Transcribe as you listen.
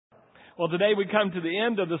Well, today we come to the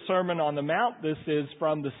end of the Sermon on the Mount. This is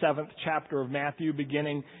from the 7th chapter of Matthew,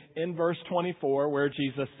 beginning in verse 24, where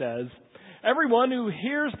Jesus says, "Everyone who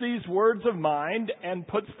hears these words of mine and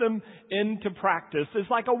puts them into practice is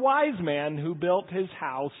like a wise man who built his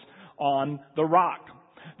house on the rock.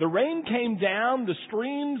 The rain came down, the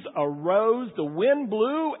streams arose, the wind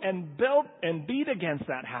blew and beat against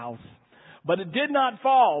that house. But it did not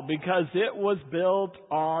fall because it was built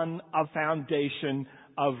on a foundation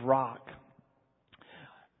of rock.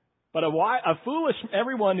 But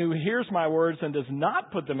everyone who hears my words and does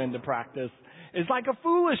not put them into practice is like a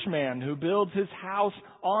foolish man who builds his house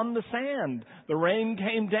on the sand. The rain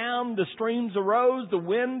came down, the streams arose, the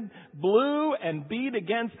wind blew and beat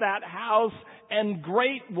against that house, and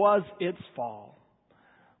great was its fall."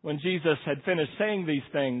 When Jesus had finished saying these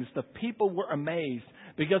things, the people were amazed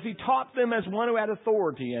because he taught them as one who had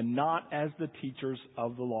authority and not as the teachers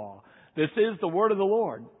of the law. This is the word of the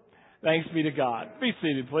Lord. Thanks be to God. Be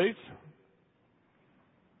seated, please.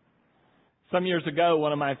 Some years ago,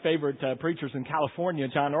 one of my favorite preachers in California,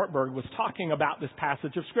 John Ortberg, was talking about this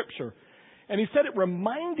passage of Scripture. And he said it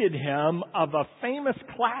reminded him of a famous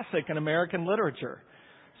classic in American literature.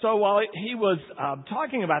 So while he was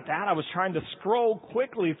talking about that, I was trying to scroll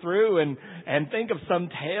quickly through and think of some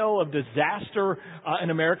tale of disaster in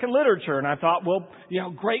American literature. And I thought, well,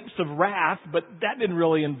 Grapes of Wrath, but that didn't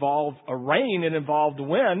really involve a rain. It involved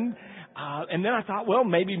wind. And then I thought, well,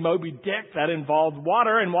 maybe Moby Dick, that involved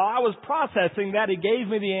water. And while I was processing that, he gave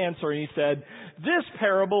me the answer. And he said, "This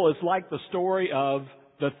parable is like the story of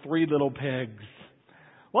the Three Little Pigs."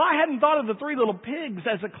 Well, I hadn't thought of the Three Little Pigs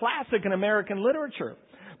as a classic in American literature.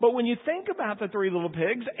 But when you think about the Three Little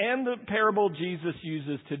Pigs and the parable Jesus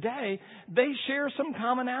uses today, they share some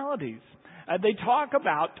commonalities. They talk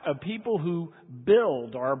about people who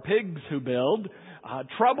build, or pigs who build,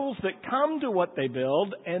 troubles that come to what they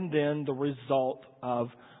build, and then the result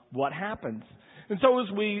of what happens. And so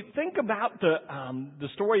as we think about the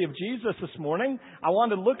story of Jesus this morning, I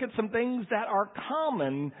want to look at some things that are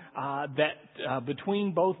common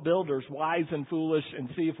between both builders, wise and foolish, and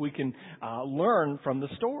see if we can learn from the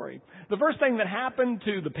story. The first thing that happened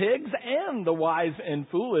to the pigs and the wise and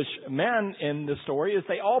foolish men in the story is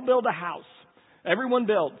they all build a house. Everyone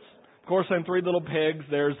builds. Of course, in Three Little Pigs,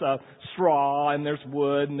 there's straw and there's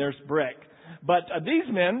wood and there's brick. But these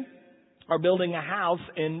men are building a house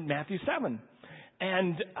in Matthew 7.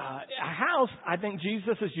 And a house, I think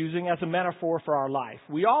Jesus is using as a metaphor for our life.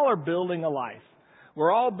 We all are building a life.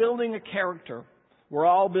 We're all building a character. We're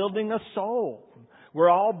all building a soul. We're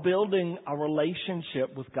all building a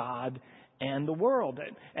relationship with God and the world.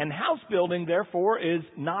 And house building, therefore, is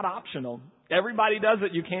not optional. Everybody does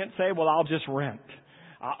it. You can't say, well, I'll just rent.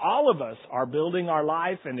 All of us are building our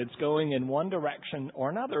life, and it's going in one direction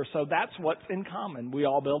or another. So that's what's in common. We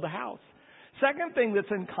all build a house. Second thing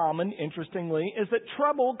that's in common, interestingly, is that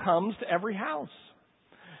trouble comes to every house.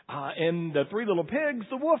 In the Three Little Pigs,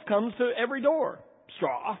 the wolf comes to every door.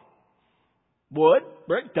 Straw, wood,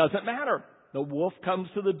 brick, doesn't matter. The wolf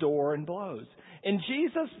comes to the door and blows. In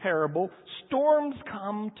Jesus' parable, storms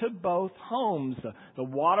come to both homes. The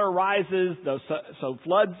water rises, so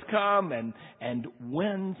floods come, and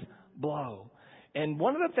winds blow. And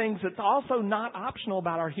one of the things that's also not optional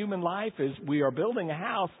about our human life is we are building a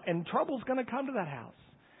house, and trouble's going to come to that house.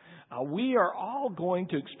 We are all going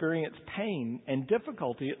to experience pain and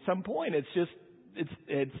difficulty at some point.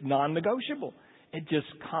 It's non-negotiable. It just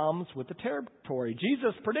comes with the territory.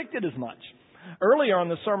 Jesus predicted as much. Earlier on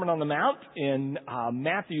the Sermon on the Mount in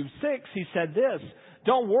Matthew 6, he said this,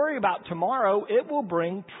 "Don't worry about tomorrow. It will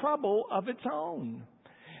bring trouble of its own."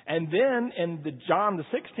 And then in John the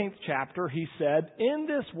 16th chapter, he said, "In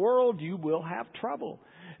this world you will have trouble."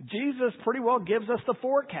 Jesus pretty well gives us the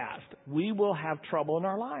forecast. We will have trouble in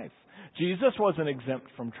our life. Jesus wasn't exempt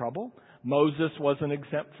from trouble. Moses wasn't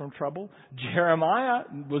exempt from trouble. Jeremiah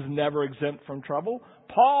was never exempt from trouble.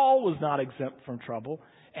 Paul was not exempt from trouble.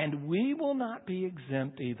 And we will not be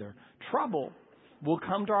exempt either. Trouble will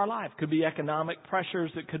come to our life. Could be economic pressures.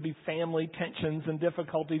 It could be family tensions and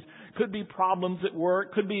difficulties. Could be problems at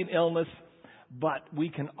work. Could be an illness. But we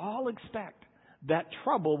can all expect that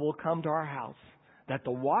trouble will come to our house, that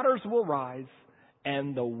the waters will rise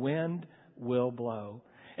and the wind will blow.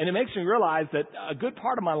 And it makes me realize that a good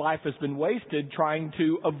part of my life has been wasted trying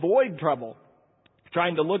to avoid trouble,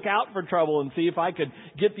 trying to look out for trouble and see if I could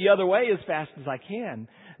get the other way as fast as I can.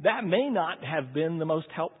 That may not have been the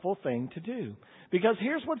most helpful thing to do. Because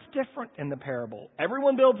here's what's different in the parable.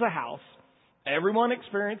 Everyone builds a house. Everyone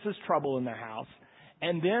experiences trouble in their house.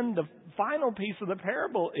 And then the final piece of the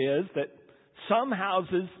parable is that some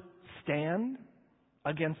houses stand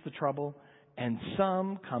against the trouble and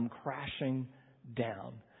some come crashing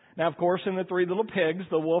down. Now, of course, in the three little pigs,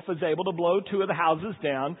 the wolf is able to blow two of the houses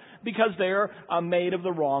down because they're made of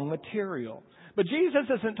the wrong material. But Jesus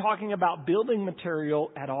isn't talking about building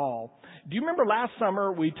material at all. Do you remember last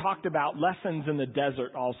summer we talked about lessons in the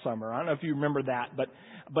desert all summer? I don't know if you remember that,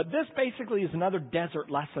 but this basically is another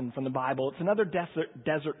desert lesson from the Bible. It's another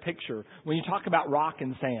desert picture when you talk about rock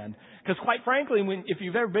and sand. Because quite frankly, if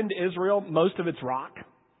you've ever been to Israel, most of it's rock.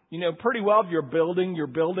 You know pretty well if you're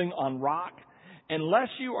building on rock. Unless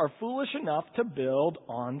you are foolish enough to build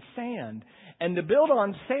on sand. And to build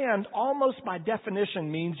on sand, almost by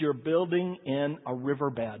definition, means you're building in a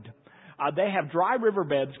riverbed. They have dry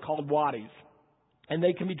riverbeds called wadis. And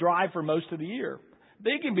they can be dry for most of the year.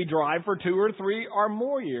 They can be dry for 2 or 3 or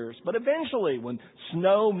more years. But eventually, when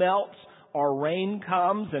snow melts or rain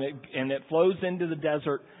comes and it flows into the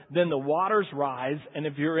desert, then the waters rise. And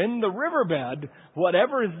if you're in the riverbed,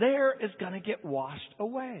 whatever is there is going to get washed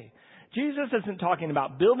away. Jesus isn't talking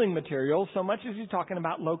about building materials so much as he's talking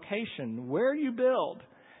about location. Where you build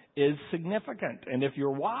is significant. And if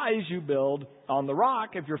you're wise, you build on the rock.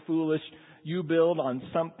 If you're foolish, you build on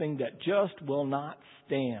something that just will not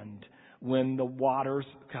stand when the waters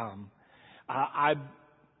come. I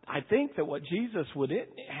think that what Jesus would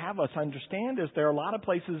have us understand is there are a lot of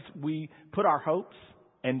places we put our hopes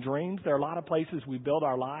and dreams. There are a lot of places we build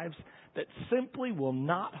our lives that simply will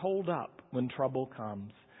not hold up when trouble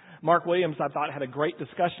comes. Mark Williams, I thought, had a great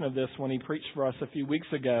discussion of this when he preached for us a few weeks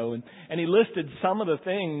ago. And he listed some of the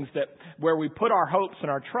things where we put our hopes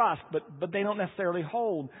and our trust, but they don't necessarily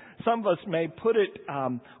hold. Some of us may put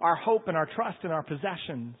our hope and our trust in our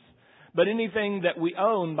possessions. But anything that we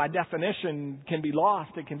own, by definition, can be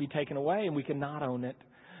lost. It can be taken away, and we cannot own it.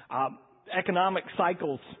 Economic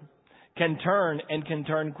cycles can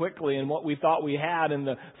turn quickly, and what we thought we had in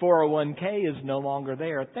the 401k is no longer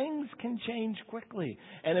there. Things can change quickly,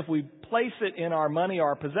 and if we place it in our money,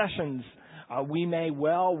 our possessions, we may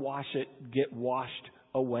well get washed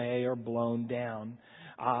away or blown down.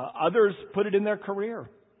 Others put it in their career.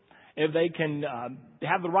 If they can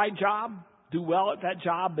have the right job, do well at that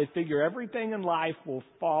job, they figure everything in life will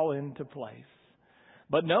fall into place.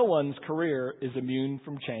 But no one's career is immune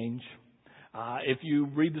from change. If you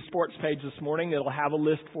read the sports page this morning, it'll have a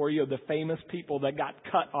list for you of the famous people that got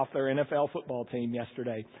cut off their NFL football team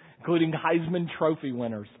yesterday, including Heisman Trophy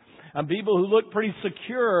winners. People who look pretty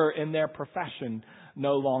secure in their profession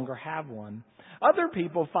no longer have one. Other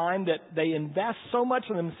people find that they invest so much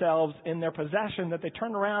of themselves in their possession that they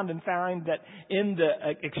turn around and find that in the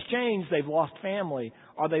exchange they've lost family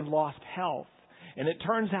or they've lost health. And it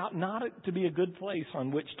turns out not to be a good place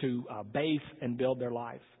on which to base and build their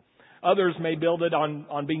life. Others may build it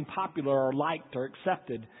on being popular or liked or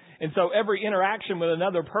accepted. And so every interaction with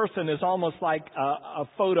another person is almost like a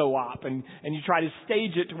photo op, and you try to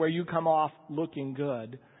stage it to where you come off looking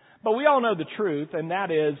good. But we all know the truth, and that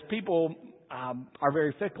is people are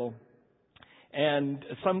very fickle. And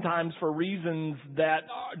sometimes for reasons that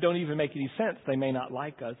don't even make any sense, they may not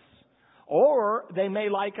like us. Or they may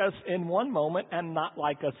like us in one moment and not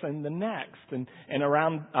like us in the next. And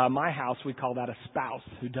around my house, we call that a spouse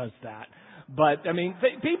who does that. But, I mean,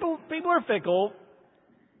 people are fickle.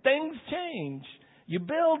 Things change. You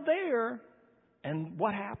build there, and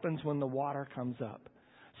what happens when the water comes up?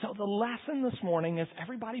 So the lesson this morning is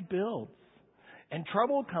everybody builds. And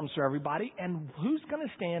trouble comes to everybody, and who's going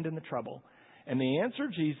to stand in the trouble? And the answer,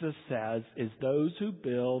 Jesus says, is those who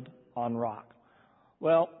build on rock.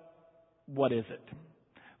 Well, what is it?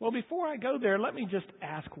 Well, before I go there, let me just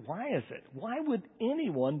ask, why is it? Why would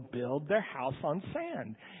anyone build their house on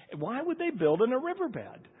sand? Why would they build in a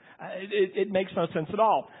riverbed? It makes no sense at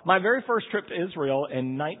all. My very first trip to Israel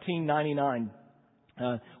in 1999,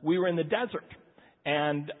 we were in the desert,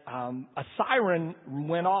 and a siren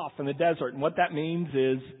went off in the desert. And what that means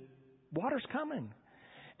is water's coming.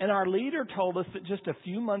 And our leader told us that just a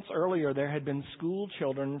few months earlier, there had been school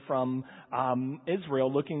children from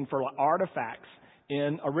Israel looking for artifacts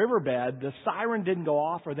in a riverbed. The siren didn't go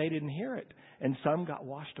off, or they didn't hear it. And some got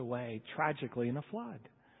washed away tragically in a flood.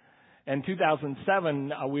 In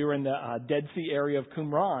 2007, we were in the Dead Sea area of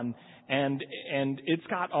Qumran, and it's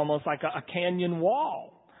got almost like a canyon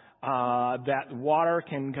wall that water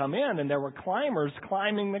can come in. And there were climbers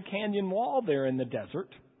climbing the canyon wall there in the desert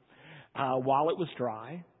while it was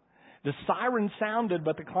dry. The siren sounded,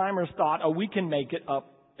 but the climbers thought, we can make it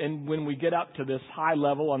up. And when we get up to this high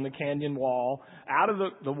level on the canyon wall, out of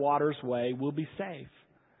the water's way, we'll be safe.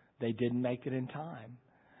 They didn't make it in time.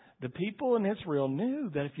 The people in Israel knew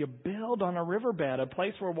that if you build on a riverbed, a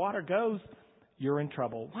place where water goes, you're in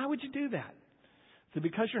trouble. Why would you do that? Is it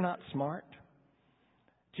because you're not smart?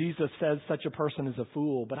 Jesus says such a person is a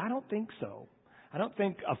fool, but I don't think so. I don't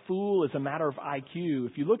think a fool is a matter of IQ.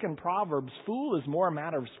 If you look in Proverbs, fool is more a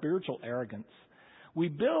matter of spiritual arrogance. We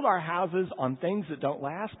build our houses on things that don't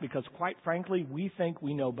last because, quite frankly, we think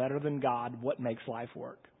we know better than God what makes life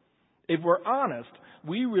work. If we're honest,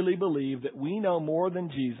 we really believe that we know more than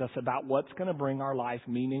Jesus about what's going to bring our life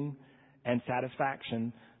meaning and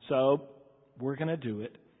satisfaction. So we're going to do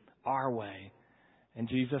it our way. And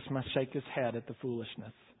Jesus must shake his head at the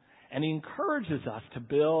foolishness. And he encourages us to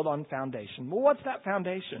build on foundation. Well, what's that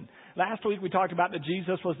foundation? Last week we talked about that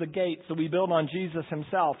Jesus was the gate, so we build on Jesus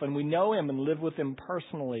himself, and we know him and live with him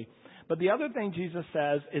personally. But the other thing Jesus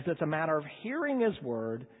says is it's a matter of hearing his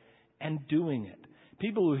word and doing it.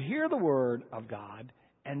 People who hear the word of God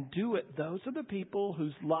and do it, those are the people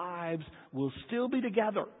whose lives will still be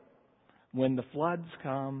together when the floods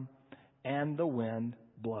come and the wind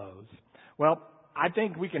blows. Well, I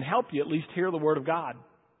think we can help you at least hear the word of God.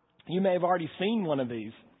 You may have already seen one of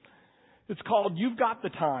these. It's called You've Got the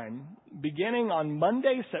Time, beginning on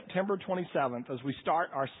Monday, September 27th, as we start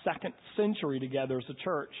our second century together as a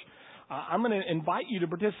church. I'm going to invite you to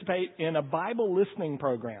participate in a Bible listening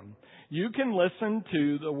program. You can listen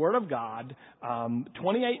to the Word of God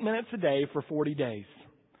 28 minutes a day for 40 days,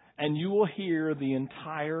 and you will hear the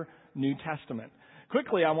entire New Testament.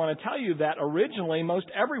 Quickly, I want to tell you that originally most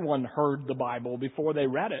everyone heard the Bible before they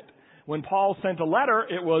read it. When Paul sent a letter,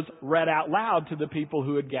 it was read out loud to the people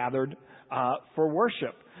who had gathered for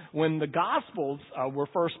worship. When the Gospels were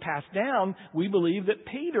first passed down, we believe that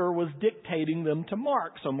Peter was dictating them to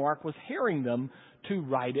Mark. So Mark was hearing them to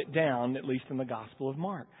write it down, at least in the Gospel of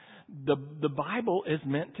Mark. The Bible is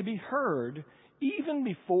meant to be heard even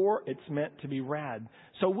before it's meant to be read.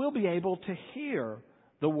 So we'll be able to hear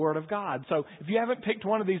the Word of God. So if you haven't picked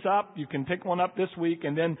one of these up, you can pick one up this week.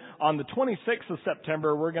 And then on the 26th of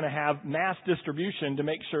September, we're going to have mass distribution to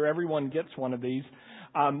make sure everyone gets one of these.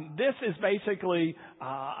 This is basically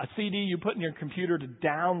a CD you put in your computer to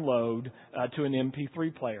download to an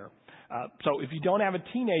MP3 player. So if you don't have a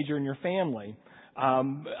teenager in your family,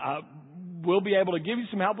 we'll be able to give you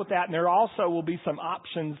some help with that. And there also will be some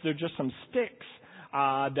options. There are just some sticks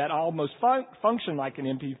that almost function like an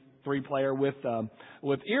MP3 player with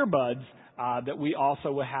earbuds that we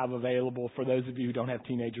also will have available for those of you who don't have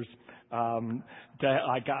teenagers,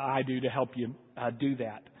 like I do, to help you do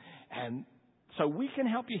that. And so we can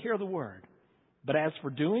help you hear the word. But as for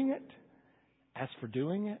doing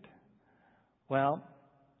it, well,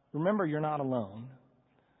 remember you're not alone.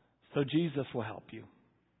 So Jesus will help you.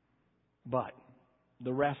 But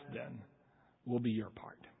the rest then will be your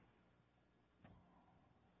part.